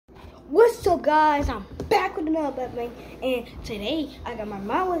What's up, guys? I'm back with another Mukbang, and today I got my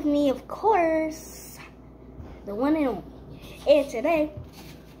mom with me, of course, the one and only. And today,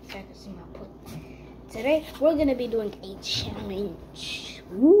 if I can see my foot. Today we're gonna be doing a challenge.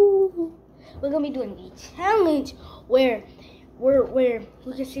 Woo! We're gonna be doing a challenge where we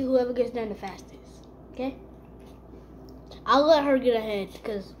can see whoever gets done the fastest. Okay? I'll let her get ahead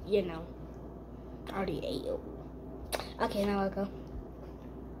because I already ate. Okay, now I go.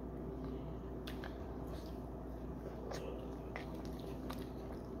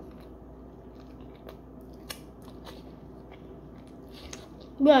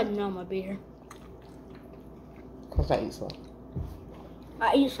 But I know I'm gonna be here. Cause I eat so.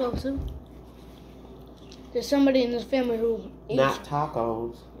 I eat so too. There's somebody in this family who eats. Not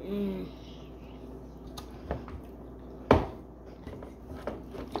tacos.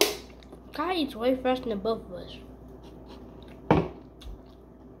 Kai eats way faster than both of us.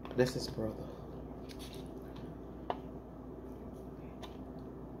 This is brother.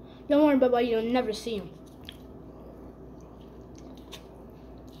 Don't worry, Baba, you'll never see him.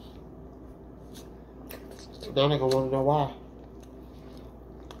 That nigga wanna know why.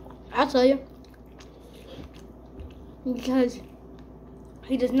 I'll tell you. Because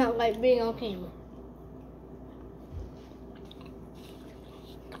he does not like being on camera.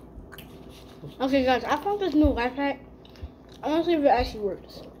 Okay, guys, I found this new life hack. I want to see if it actually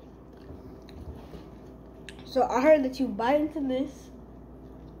works. So I heard that you bite into this.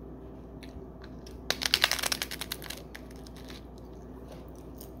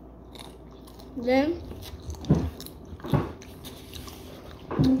 Then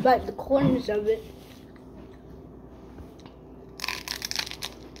you bite the corners of it.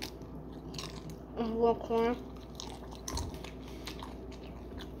 And one corner.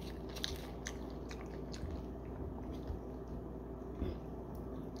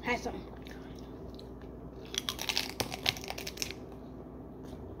 Have some.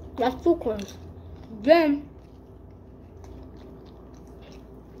 That's two corners. Then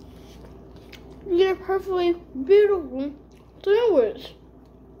you get a perfectly beautiful sandwich.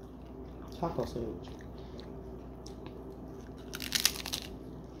 Taco sandwich.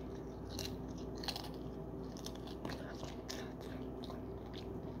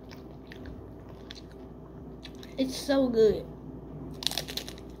 It's so good.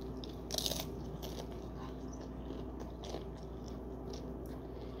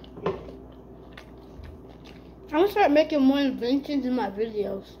 I'm gonna start making more inventions in my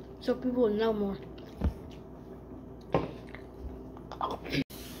videos so people will know more.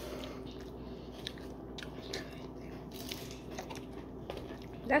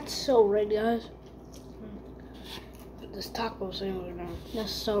 That's so red, guys. This taco sandwich now.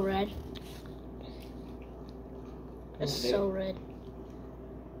 That's so red. That's so red.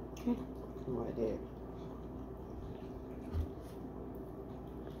 Right there.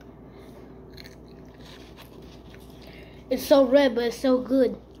 It's so red, but it's so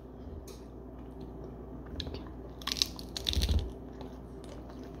good.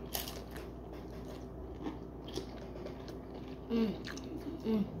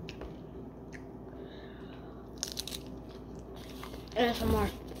 ASMR.